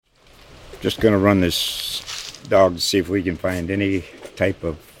just going to run this dog to see if we can find any type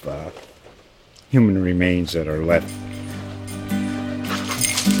of human remains that are left.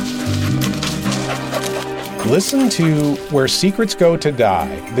 Listen to Where Secrets Go to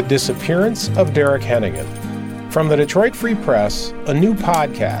Die, The Disappearance of Derek Hennigan. From the Detroit Free Press, a new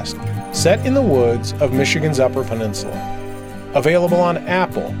podcast set in the woods of Michigan's Upper Peninsula. Available on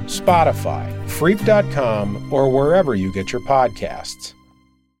Apple, Spotify, Freep.com, or wherever you get your podcasts.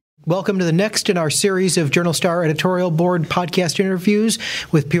 Welcome to the next in our series of Journal Star editorial board podcast interviews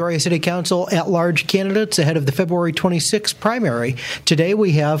with Peoria City Council at-large candidates ahead of the February 26th primary. Today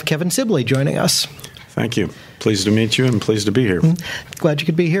we have Kevin Sibley joining us. Thank you. Pleased to meet you and pleased to be here. Glad you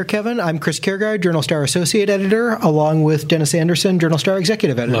could be here, Kevin. I'm Chris Kiergaard, Journal Star Associate Editor, along with Dennis Anderson, Journal Star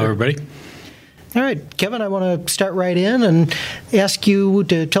Executive Editor. Hello, everybody. All right, Kevin, I want to start right in and ask you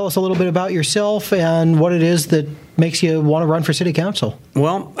to tell us a little bit about yourself and what it is that makes you want to run for City Council.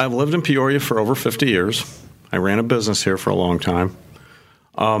 Well, I've lived in Peoria for over 50 years. I ran a business here for a long time.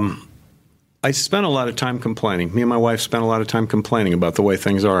 I spent a lot of time complaining. Me and my wife spent a lot of time complaining about the way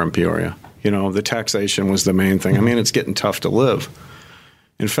things are in Peoria. You know, the taxation was the main thing. I mean, it's getting tough to live.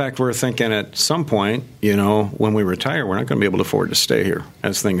 In fact, we're thinking at some point, you know, when we retire, we're not going to be able to afford to stay here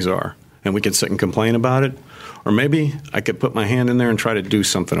as things are. And we could sit and complain about it. Or maybe I could put my hand in there and try to do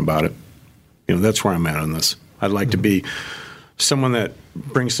something about it. You know, that's where I'm at on this. I'd like to be someone that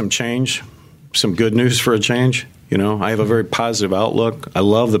brings some change, some good news for a change. You know, I have a very positive outlook. I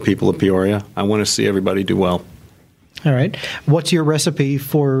love the people of Peoria. I want to see everybody do well. All right. What's your recipe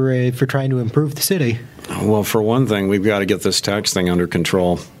for trying to improve the city? Well, for one thing, we've got to get this tax thing under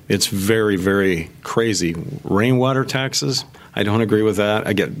control. It's very, very crazy. Rainwater taxes, I don't agree with that.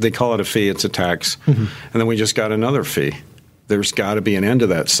 They call it a fee. It's a tax. Mm-hmm. And then we just got another fee. There's got to be an end to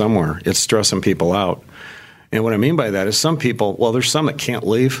that somewhere. It's stressing people out. And what I mean by that is some people, well, there's some that can't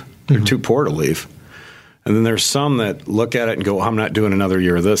leave. They're too poor to leave. And then there's some that look at it and go, I'm not doing another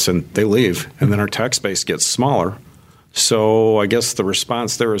year of this, and they leave. And then our tax base gets smaller. So I guess the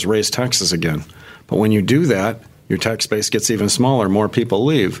response there is raise taxes again. But when you do that, your tax base gets even smaller, more people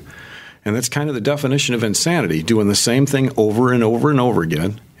leave. And that's kind of the definition of insanity, doing the same thing over and over and over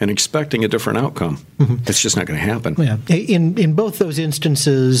again and expecting a different outcome. Mm-hmm. That's just not going to happen. Yeah. In both those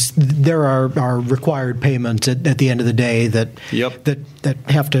instances, there are required payments at the end of the day that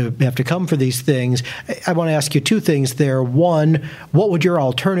have to come for these things. I want to ask you two things there. One, what would your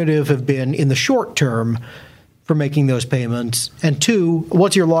alternative have been in the short term for making those payments? And two,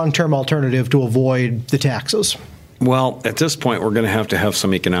 what's your long-term alternative to avoid the taxes? Well, at this point, we're going to have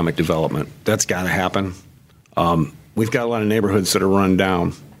some economic development. That's got to happen. We've got a lot of neighborhoods that are run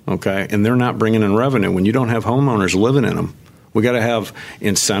down, okay, and they're not bringing in revenue when you don't have homeowners living in them. We got to have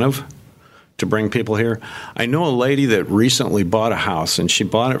incentive to bring people here. I know a lady that recently bought a house, and she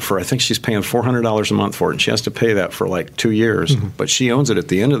bought it for, I think she's paying $400 a month for it, and she has to pay that for like 2 years, but she owns it at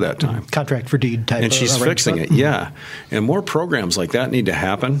the end of that time. Contract for deed type. And she's fixing it, yeah. And more programs like that need to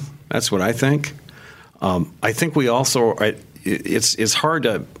happen. That's what I think. I think we also, it's hard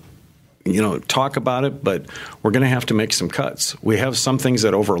to, talk about it, but we're going to have to make some cuts. We have some things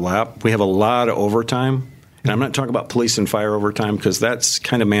that overlap. We have a lot of overtime. And I'm not talking about police and fire overtime because that's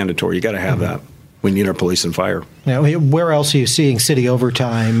kind of mandatory. You got to have that. We need our police and fire. Now, where else are you seeing city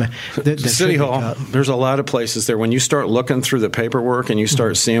overtime? City Hall, there's a lot of places there. When you start looking through the paperwork and you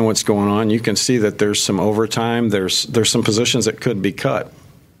start seeing what's going on, you can see that there's some overtime. There's some positions that could be cut.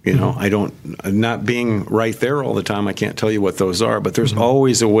 Not being right there all the time, I can't tell you what those are, but there's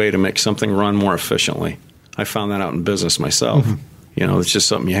always a way to make something run more efficiently. I found that out in business myself. It's just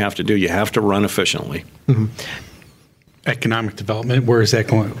something you have to do. You have to run efficiently. Economic development, where is that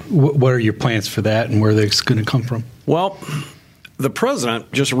going? What are your plans for that, and where that's going to come from? Well, the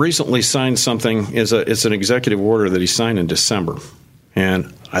president just recently signed something. It's an executive order that he signed in December,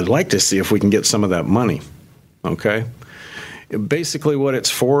 and I'd like to see if we can get some of that money, okay? Basically what it's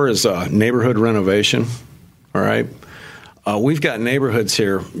for is neighborhood renovation, all right? We've got neighborhoods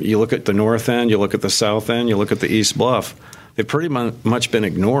here. You look at the north end, you look at the south end, you look at the East Bluff. They've pretty much been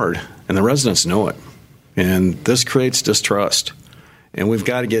ignored, and the residents know it. And this creates distrust. And we've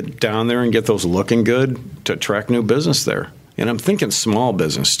got to get down there and get those looking good to attract new business there. And I'm thinking small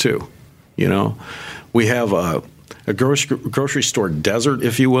business, too. We have a grocery store desert,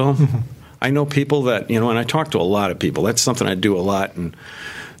 if you will. I know people that, and I talk to a lot of people. That's something I do a lot. And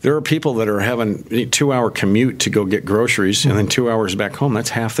there are people that are having a 2-hour commute to go get groceries and then 2 hours back home. That's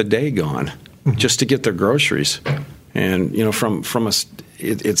half the day gone just to get their groceries. And,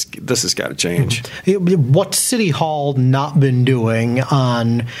 this has got to change. What's City Hall not been doing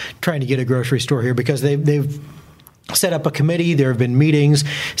on trying to get a grocery store here? Because they've set up a committee. There have been meetings.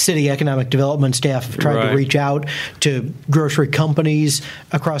 City economic development staff have tried to reach out to grocery companies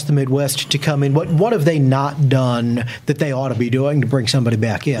across the Midwest to come in. What have they not done that they ought to be doing to bring somebody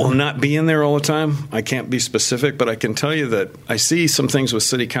back in? Well, not being there all the time. I can't be specific, but I can tell you that I see some things with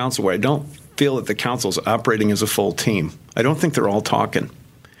city council where I don't feel that the council's operating as a full team. I don't think they're all talking.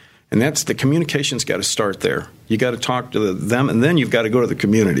 And that's the communication's got to start there. You got to talk to them, and then you've got to go to the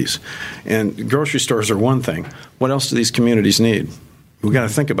communities. And grocery stores are one thing. What else do these communities need? We've got to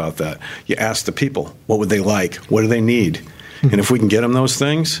think about that. You ask the people, what would they like? What do they need? And if we can get them those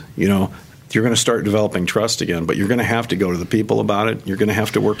things, you're going to start developing trust again. But you're going to have to go to the people about it. You're going to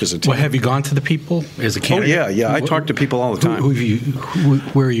have to work as a team. Well, have you gone to the people as a candidate? Oh, yeah. I talk to people all the time.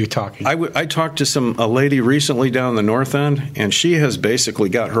 Where are you talking? I talked to a lady recently down the north end, and she has basically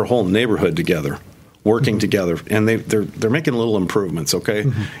got her whole neighborhood together, working together, and they're making little improvements, okay?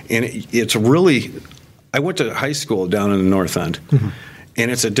 And it's really – I went to high school down in the north end, and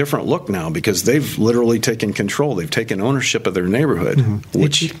it's a different look now because they've literally taken control. They've taken ownership of their neighborhood.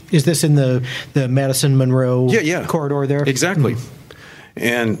 Which is this in the Madison Monroe corridor there? Exactly.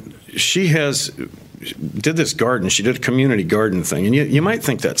 And she did this garden. She did a community garden thing. And you might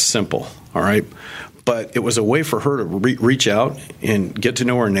think that's simple, all right? But it was a way for her to reach out and get to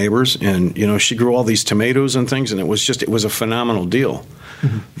know her neighbors. And, she grew all these tomatoes and things, and it was a phenomenal deal.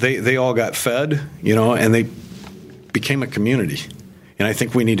 They all got fed, and they became a community. And I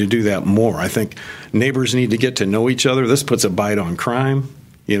think we need to do that more. I think neighbors need to get to know each other. This puts a bite on crime,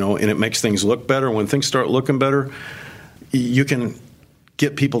 and it makes things look better. When things start looking better, you can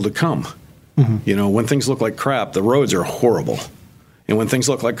get people to come. When things look like crap, the roads are horrible. And when things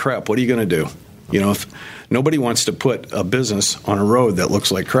look like crap, what are you going to do? If nobody wants to put a business on a road that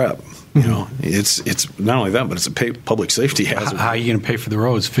looks like crap, it's not only that, but it's a public safety hazard. How are you going to pay for the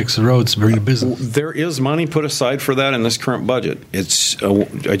roads, fix the roads, bring the business? There is money put aside for that in this current budget.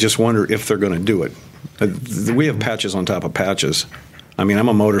 I just wonder if they're going to do it. We have patches on top of patches. I mean, I'm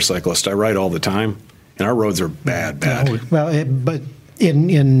a motorcyclist. I ride all the time, and our roads are bad. Well, but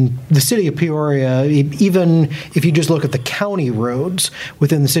in the city of Peoria, even if you just look at the county roads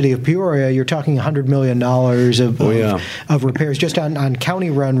within the city of Peoria, you're talking $100 million of repairs just on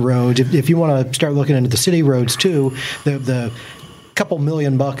county-run roads. If you want to start looking into the city roads too, the couple $1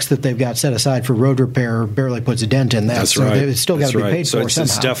 million that they've got set aside for road repair barely puts a dent in that. That's right. It's still got to be paid for somehow.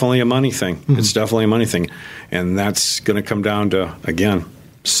 It's definitely a money thing. It's definitely a money thing, and that's going to come down to, again,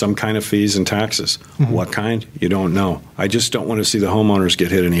 some kind of fees and taxes. What kind? You don't know. I just don't want to see the homeowners get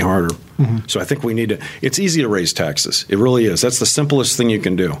hit any harder. So I think we need to – it's easy to raise taxes. It really is. That's the simplest thing you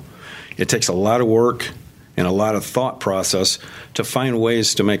can do. It takes a lot of work and a lot of thought process to find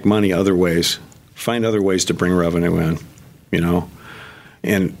ways to make money other ways, find other ways to bring revenue in,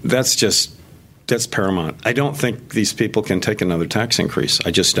 And that's paramount. I don't think these people can take another tax increase. I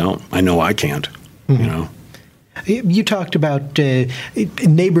just don't. I know I can't, You talked about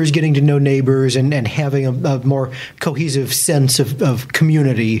neighbors getting to know neighbors and having a more cohesive sense of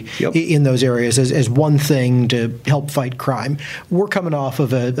community in those areas as one thing to help fight crime. We're coming off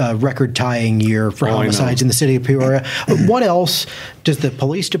of a record-tying year for homicides in the city of Peoria. What else does the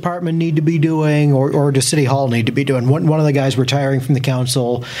police department need to be doing or does City Hall need to be doing? One of the guys retiring from the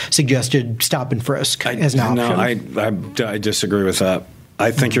council suggested stop and frisk as an option. No, I disagree with that.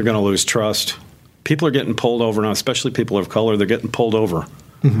 I think you're going to lose trust. People are getting pulled over now, especially people of color. They're getting pulled over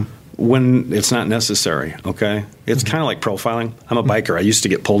when it's not necessary, okay? It's kind of like profiling. I'm a biker. I used to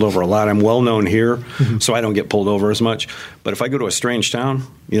get pulled over a lot. I'm well known here, so I don't get pulled over as much. But if I go to a strange town,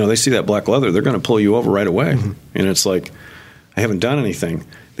 they see that black leather, they're going to pull you over right away. And it's like, I haven't done anything.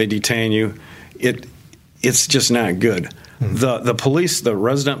 They detain you. It's just not good. The police, the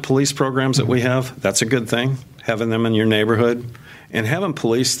resident police programs that we have, that's a good thing, having them in your neighborhood. And having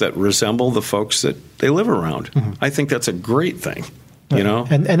police that resemble the folks that they live around. I think that's a great thing,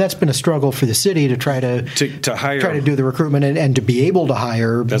 And that's been a struggle for the city to try to hire, try to do the recruitment and to be able to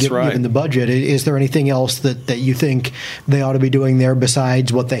hire, given the budget. Is there anything else that you think they ought to be doing there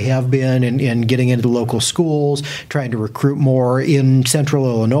besides what they have been in getting into local schools, trying to recruit more in central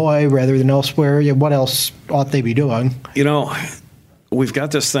Illinois rather than elsewhere? What else ought they be doing? We've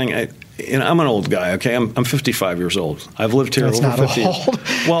got this thing. I'm an old guy, okay? I'm 55 years old. I've lived here over 50 years.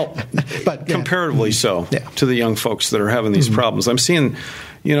 Well, but comparatively so to the young folks that are having these problems. I'm seeing,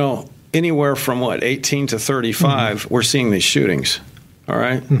 anywhere from 18 to 35, we're seeing these shootings. All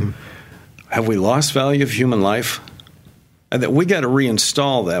right? Have we lost value of human life? We got to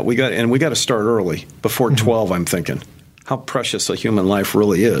reinstall that. We got to start early, before 12. I'm thinking how precious a human life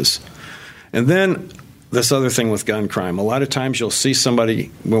really is, and then this other thing with gun crime. A lot of times you'll see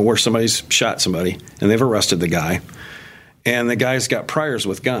somebody where somebody's shot somebody and they've arrested the guy, and the guy's got priors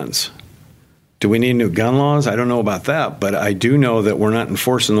with guns. Do we need new gun laws? I don't know about that, but I do know that we're not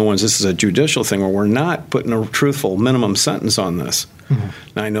enforcing the ones. This is a judicial thing where we're not putting a truthful minimum sentence on this. Mm-hmm.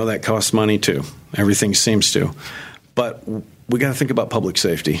 Now, I know that costs money too. Everything seems to. But we got to think about public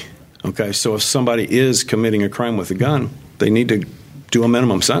safety. Okay, so if somebody is committing a crime with a gun, they need to do a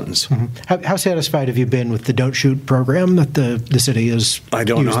minimum sentence. Mm-hmm. How satisfied have you been with the Don't Shoot program that the city has? I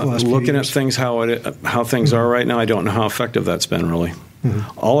don't know. Looking at things how things are right now, I don't know how effective that's been really.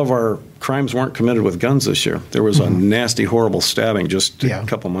 Mm-hmm. All of our crimes weren't committed with guns this year. There was a nasty, horrible stabbing just a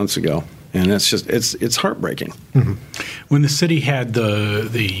couple months ago, and it's heartbreaking. Mm-hmm. When the city had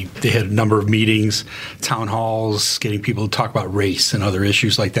they had a number of meetings, town halls, getting people to talk about race and other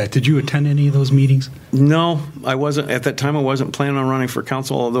issues like that. Did you attend any of those meetings? No, I wasn't. At that time, I wasn't planning on running for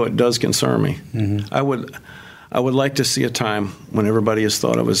council, although it does concern me. Mm-hmm. I would like to see a time when everybody is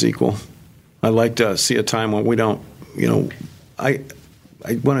thought of as equal. I'd like to see a time when we don't,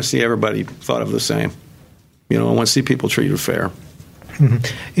 I want to see everybody thought of the same. I want to see people treated fair.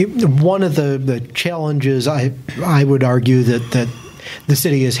 Mm-hmm. One of the challenges I would argue that the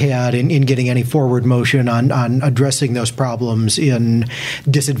city has had in getting any forward motion on addressing those problems in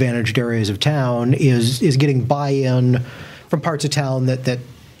disadvantaged areas of town is getting buy-in from parts of town that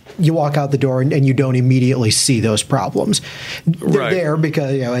you walk out the door and you don't immediately see those problems. They're there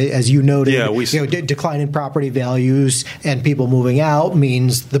because, as you noted, decline in property values and people moving out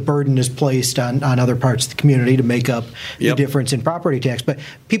means the burden is placed on other parts of the community to make up the difference in property tax. But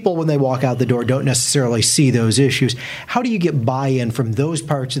people, when they walk out the door, don't necessarily see those issues. How do you get buy-in from those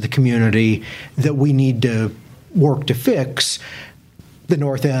parts of the community that we need to work to fix the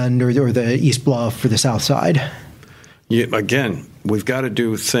North End or the East Bluff or the South Side? Again, we've got to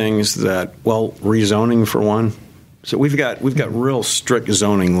do things that, rezoning for one. So we've got real strict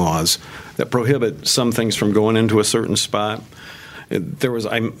zoning laws that prohibit some things from going into a certain spot.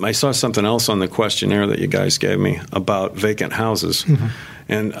 I saw something else on the questionnaire that you guys gave me about vacant houses. Mm-hmm.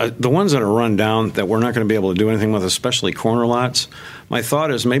 And the ones that are run down that we're not going to be able to do anything with, especially corner lots, my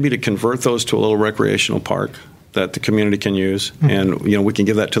thought is maybe to convert those to a little recreational park that the community can use. Mm-hmm. And, we can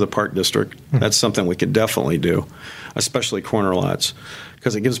give that to the park district. Mm-hmm. That's something we could definitely do, especially corner lots,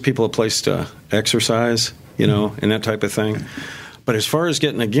 because it gives people a place to exercise, and that type of thing. But as far as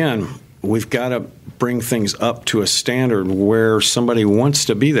again, we've got to bring things up to a standard where somebody wants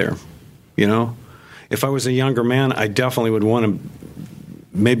to be there, If I was a younger man, I definitely would want to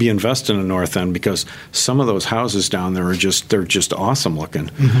maybe invest in the North End because some of those houses down there they're just awesome looking.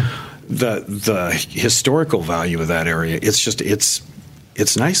 Mm-hmm. The historical value of that area,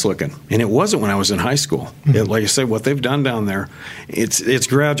 it's nice looking, and it wasn't when I was in high school. Mm-hmm. Like I say, what they've done down there, it's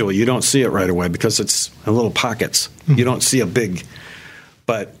gradual. You don't see it right away because it's in little pockets. Mm-hmm. You don't see a big.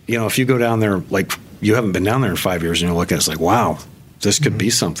 But if you go down there, like you haven't been down there in 5 years, and you look at it, it's like, wow, this could be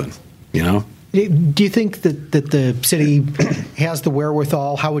something. Do you think that the city has the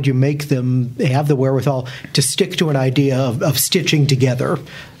wherewithal? How would you make them have the wherewithal to stick to an idea of stitching together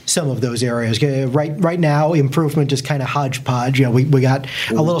some of those areas? Right now, improvement is kind of hodgepodge. We got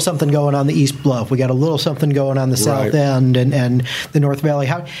a little something going on the East Bluff. We got a little something going on the South End and the North Valley.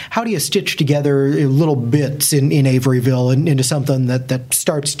 How do you stitch together little bits in Averyville into something that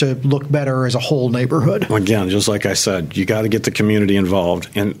starts to look better as a whole neighborhood? Again, just like I said, you got to get the community involved.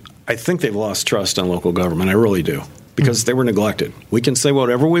 And I think they've lost trust in local government. I really do, because they were neglected. We can say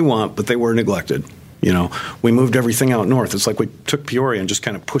whatever we want, but they were neglected. We moved everything out north. It's like we took Peoria and just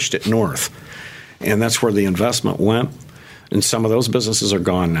kind of pushed it north. And that's where the investment went. And some of those businesses are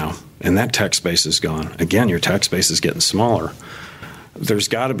gone now. And that tax base is gone. Again, your tax base is getting smaller. There's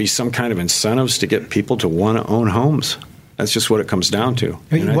got to be some kind of incentives to get people to want to own homes. That's just what it comes down to.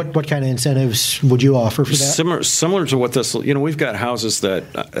 What kind of incentives would you offer for that? Similar to what this, we've got houses that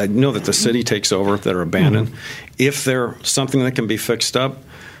I know that the city takes over that are abandoned. Mm-hmm. If they're something that can be fixed up,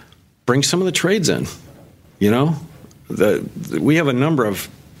 bring some of the trades in. We have a number of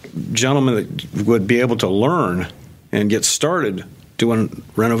gentlemen that would be able to learn and get started doing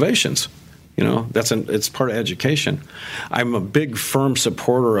renovations. It's part of education. I'm a big, firm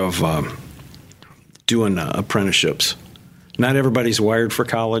supporter of doing apprenticeships. Not everybody's wired for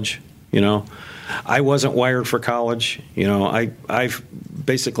college. I wasn't wired for college. I've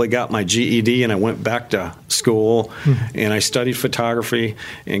basically got my GED and I went back to school and I studied photography.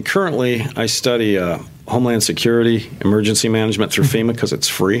 And currently I study Homeland Security, emergency management through FEMA because it's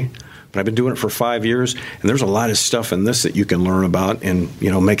free. But I've been doing it for 5 years, and there's a lot of stuff in this that you can learn about and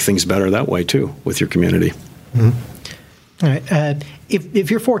make things better that way too with your community. Mm-hmm. All right.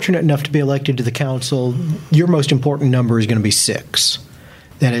 If you're fortunate enough to be elected to the council, your most important number is going to be 6.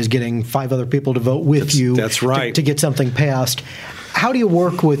 That is getting 5 other people to vote with you. That's right. To get something passed. How do you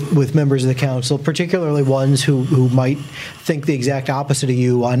work with members of the council, particularly ones who might think the exact opposite of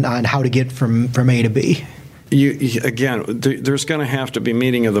you on how to get from A to B? There's going to have to be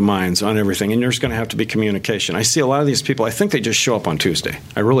meeting of the minds on everything, and there's going to have to be communication. I see a lot of these people, I think they just show up on Tuesday.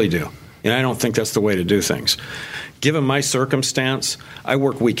 I really do. And I don't think that's the way to do things. Given my circumstance, I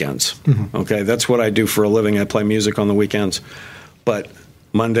work weekends. Mm-hmm. Okay, that's what I do for a living. I play music on the weekends. But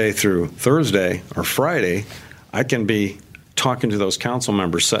Monday through Thursday or Friday, I can be talking to those council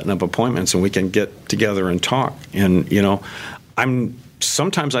members, setting up appointments, and we can get together and talk. And,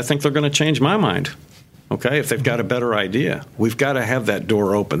 sometimes I think they're going to change my mind. Okay, if they've got a better idea, we've got to have that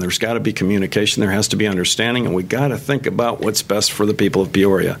door open. There's got to be communication. There has to be understanding, and we've got to think about what's best for the people of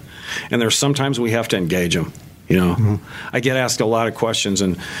Peoria. And there's sometimes we have to engage them. Mm-hmm. I get asked a lot of questions,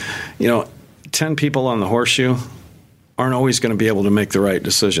 and 10 people on the horseshoe aren't always going to be able to make the right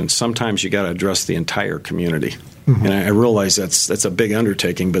decision. Sometimes you got to address the entire community, mm-hmm. and I realize that's a big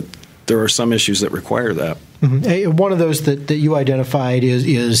undertaking, but there are some issues that require that. Mm-hmm. One of those that you identified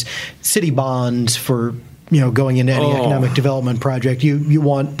is city bonds for going into any economic development project. You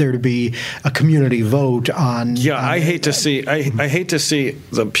want there to be a community vote on. Yeah, I hate to see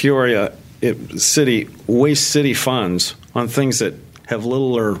the Peoria city waste city funds on things that have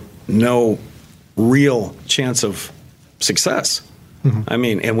little or no real chance of success. Mm-hmm. I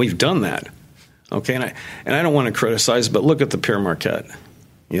mean, and we've done that. Okay, and I don't want to criticize, but look at the Pierre Marquette.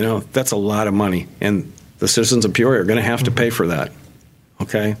 That's a lot of money, and the citizens of Peoria are going to have to pay for that.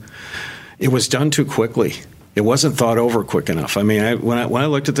 Okay, it was done too quickly. It wasn't thought over quick enough. I mean, when I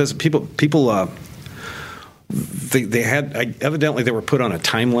looked at this, people, evidently they were put on a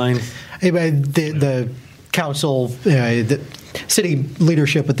timeline. The council, the city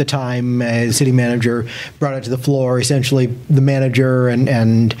leadership at the time, city manager brought it to the floor. Essentially, the manager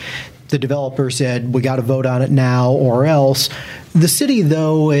and the developer said, we got to vote on it now or else. The city,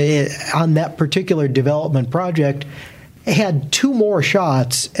 though, on that particular development project, had 2 more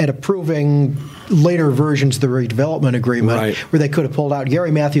shots at approving later versions of the redevelopment agreement where they could have pulled out.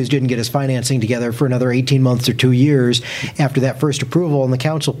 Gary Matthews didn't get his financing together for another 18 months or 2 years after that first approval, and the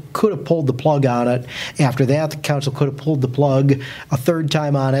council could have pulled the plug on it. After that, the council could have pulled the plug a third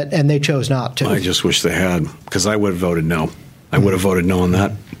time on it, and they chose not to. I just wish they had, because I would have voted no. I would have voted no on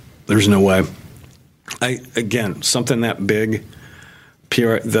that. There's no way. Something that big,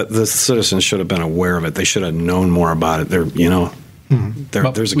 the citizens should have been aware of it. They should have known more about it.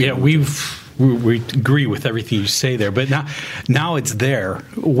 We agree with everything you say there, but now it's there.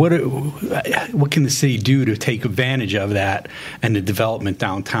 What can the city do to take advantage of that and the development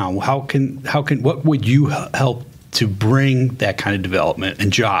downtown? What would you help to bring that kind of development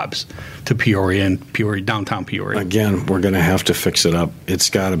and jobs to Peoria and downtown Peoria? Again, we're going to have to fix it up. It's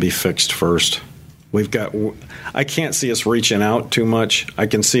got to be fixed first. I can't see us reaching out too much. I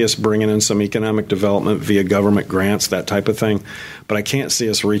can see us bringing in some economic development via government grants, that type of thing. But I can't see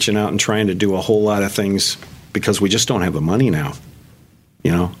us reaching out and trying to do a whole lot of things because we just don't have the money now.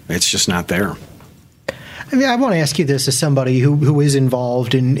 It's just not there. I want to ask you this as somebody who is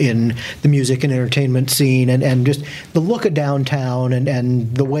involved in the music and entertainment scene and just the look of downtown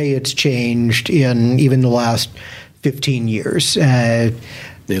and the way it's changed in even the last 15 years.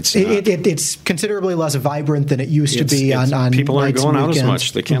 It's considerably less vibrant than it used to be on people aren't nights going and out weekends. as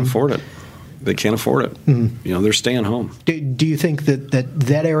much. They can't afford it. They can't afford it. Mm-hmm. They're staying home. Do you think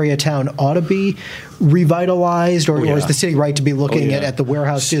that area of town ought to be revitalized, or is the city right to be looking at the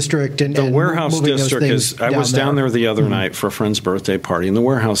warehouse district and the warehouse moving district those things I was down there the other mm-hmm. night for a friend's birthday party, and the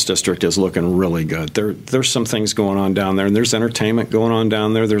warehouse district is looking really good. There's some things going on down there, and there's entertainment going on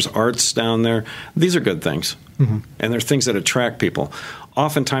down there. There's arts down there. These are good things, mm-hmm. and they're things that attract people.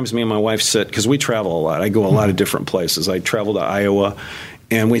 Oftentimes, me and my wife sit, because we travel a lot. I go a lot of different places. I travel to Iowa,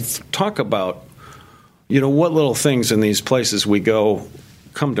 and we talk about, what little things in these places we go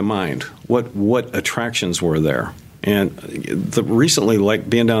come to mind. What attractions were there? And recently, like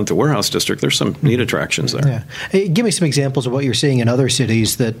being down at the warehouse district, there's some neat attractions there. Yeah. Hey, give me some examples of what you're seeing in other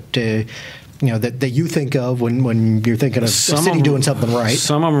cities that you think of when you're thinking of a city doing something right.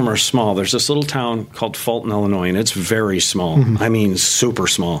 Some of them are small. There's this little town called Fulton, Illinois, and it's very small. Mm-hmm. I mean, super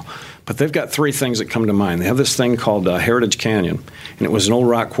small. But they've got 3 things that come to mind. They have this thing called Heritage Canyon, and it was an old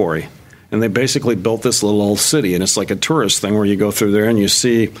rock quarry. And they basically built this little old city, and it's like a tourist thing where you go through there and you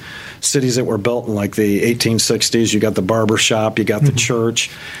see cities that were built in like the 1860s. You got the barber shop, you got the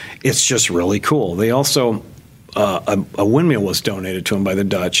church. It's just really cool. They also a windmill was donated to them by the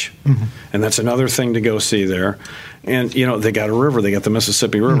Dutch, and that's another thing to go see there. And they got a river, they got the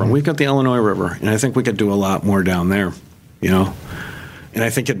Mississippi River, and we've got the Illinois River, and I think we could do a lot more down there. And I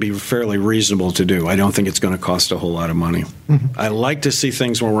think it'd be fairly reasonable to do. I don't think it's going to cost a whole lot of money. I like to see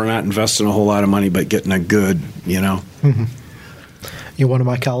things where we're not investing a whole lot of money, but getting a good, One of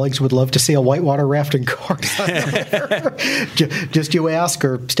my colleagues would love to see a whitewater rafting course. Just you ask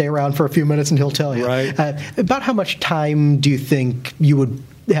or stay around for a few minutes and he'll tell you. Right. About how much time do you think you would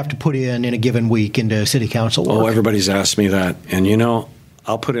have to put in a given week into city council work? Oh, everybody's asked me that. And,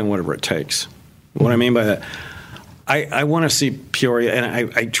 I'll put in whatever it takes. What I mean by that, I want to see Peoria,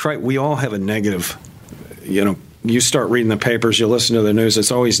 and I try. We all have a negative, you start reading the papers, you listen to the news,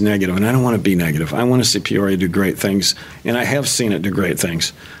 it's always negative, and I don't want to be negative. I want to see Peoria do great things, and I have seen it do great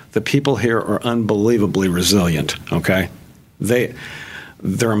things. The people here are unbelievably resilient, okay? They're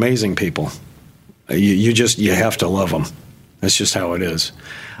amazing people. You have to love them. That's just how it is.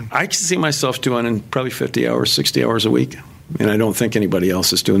 I can see myself doing probably 50 hours, 60 hours a week. And I don't think anybody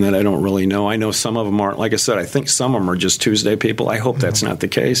else is doing that. I don't really know. I know some of them aren't. Like I said, I think some of them are just Tuesday people. I hope that's not the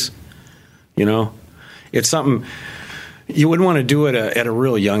case. It's something you wouldn't want to do it at a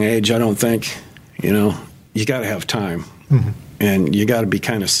real young age, I don't think. You got to have time. And you got to be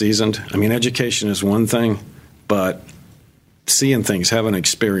kind of seasoned. I mean, education is one thing, but seeing things, having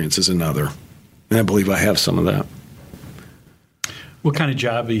experience is another. And I believe I have some of that. What kind of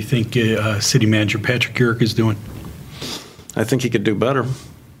job do you think City Manager Patrick Urick is doing? I think he could do better.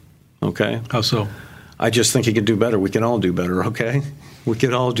 Okay. How so? I just think he could do better. We can all do better, okay? We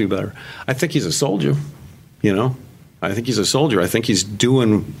can all do better. I think he's a soldier, I think he's a soldier. I think he's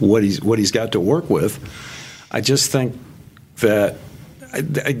doing what he's got to work with. I just think that I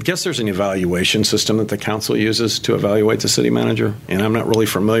guess there's an evaluation system that the council uses to evaluate the city manager, and I'm not really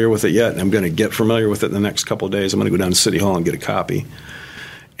familiar with it yet, and I'm going to get familiar with it in the next couple of days. I'm going to go down to City Hall and get a copy.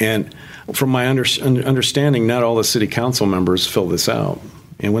 And from my understanding, not all the city council members fill this out.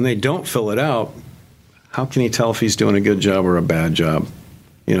 And when they don't fill it out, how can he tell if he's doing a good job or a bad job?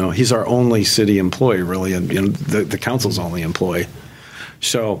 He's our only city employee, really, and the council's only employee.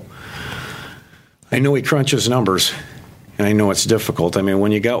 So I know he crunches numbers, and I know it's difficult. I mean,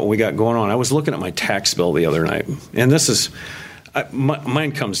 when you got what we got going on, I was looking at my tax bill the other night, and this is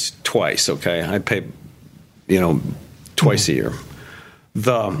mine comes twice. Okay, I pay, twice a year.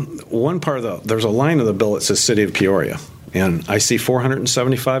 The one part of there's a line of the bill that says City of Peoria, and I see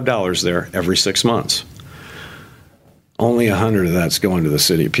 $475 there every 6 months. Only 100 of that's going to the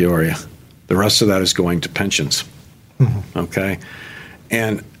City of Peoria. The rest of that is going to pensions. Okay,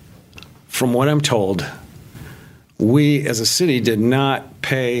 and from what I'm told, we as a city did not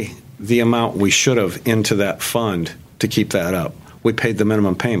pay the amount we should have into that fund to keep that up. We paid the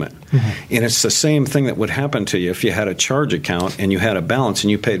minimum payment. And it's the same thing that would happen to you if you had a charge account and you had a balance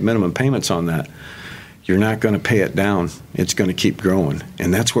and you paid minimum payments on that. You're not going to pay it down. It's going to keep growing.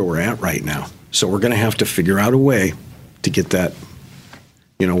 And that's where we're at right now. So we're going to have to figure out a way to get that,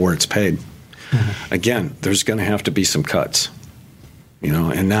 where it's paid. Again, there's going to have to be some cuts.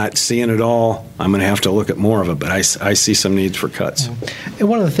 And not seeing it all, I'm going to have to look at more of it. But I see some needs for cuts. And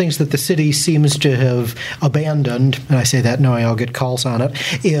one of the things that the city seems to have abandoned, and I say that knowing I'll get calls on it,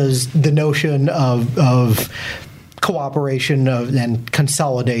 is the notion of cooperation and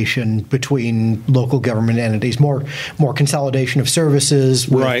consolidation between local government entities, more consolidation of services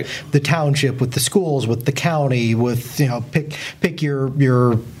with right. the township, with the schools, with the county, with pick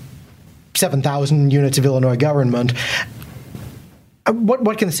your 7,000 units of Illinois government.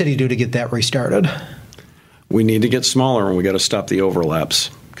 What can the city do to get that restarted? We need to get smaller, and we got to stop the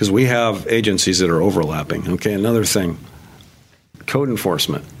overlaps because we have agencies that are overlapping. Okay, another thing, code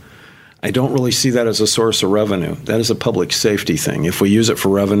enforcement. I don't really see that as a source of revenue. That is a public safety thing. If we use it for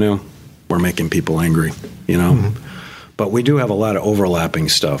revenue, we're making people angry, But we do have a lot of overlapping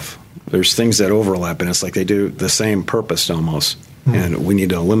stuff. There's things that overlap, and it's like they do the same purpose almost, and we need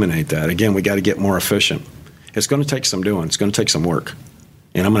to eliminate that. Again, we got to get more efficient. It's going to take some doing. It's going to take some work.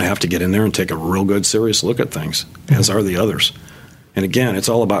 And I'm going to have to get in there and take a real good, serious look at things, as are the others. And again, it's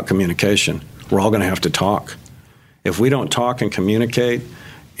all about communication. We're all going to have to talk. If we don't talk and communicate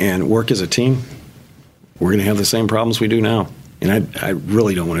and work as a team, we're going to have the same problems we do now. And I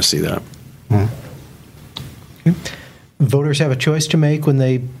really don't want to see that. Voters have a choice to make when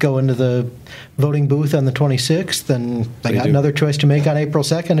they go into the voting booth on the 26th, and they got another choice to make on April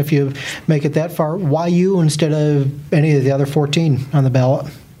 2nd if you make it that far. Why you instead of any of the other 14 on the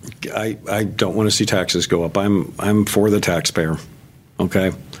ballot? I don't want to see taxes go up. I'm for the taxpayer,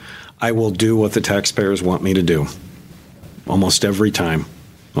 okay? I will do what the taxpayers want me to do almost every time,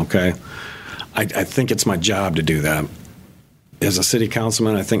 okay? I think it's my job to do that. As a city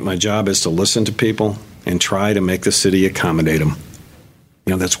councilman, I think my job is to listen to people and try to make the city accommodate them.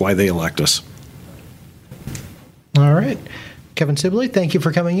 That's why they elect us. All right. Kevin Sibley, thank you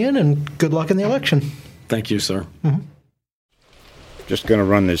for coming in, and good luck in the election. Thank you, sir. Mm-hmm. Just going to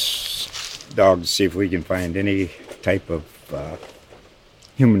run this dog to see if we can find any type of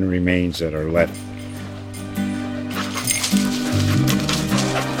human remains that are left.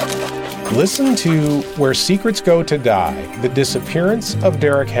 Listen to Where Secrets Go to Die, The Disappearance of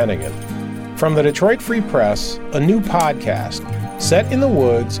Derek Hennigan. From the Detroit Free Press, a new podcast set in the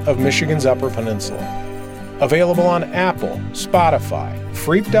woods of Michigan's Upper Peninsula. Available on Apple, Spotify,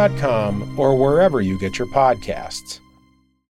 Freep.com, or wherever you get your podcasts.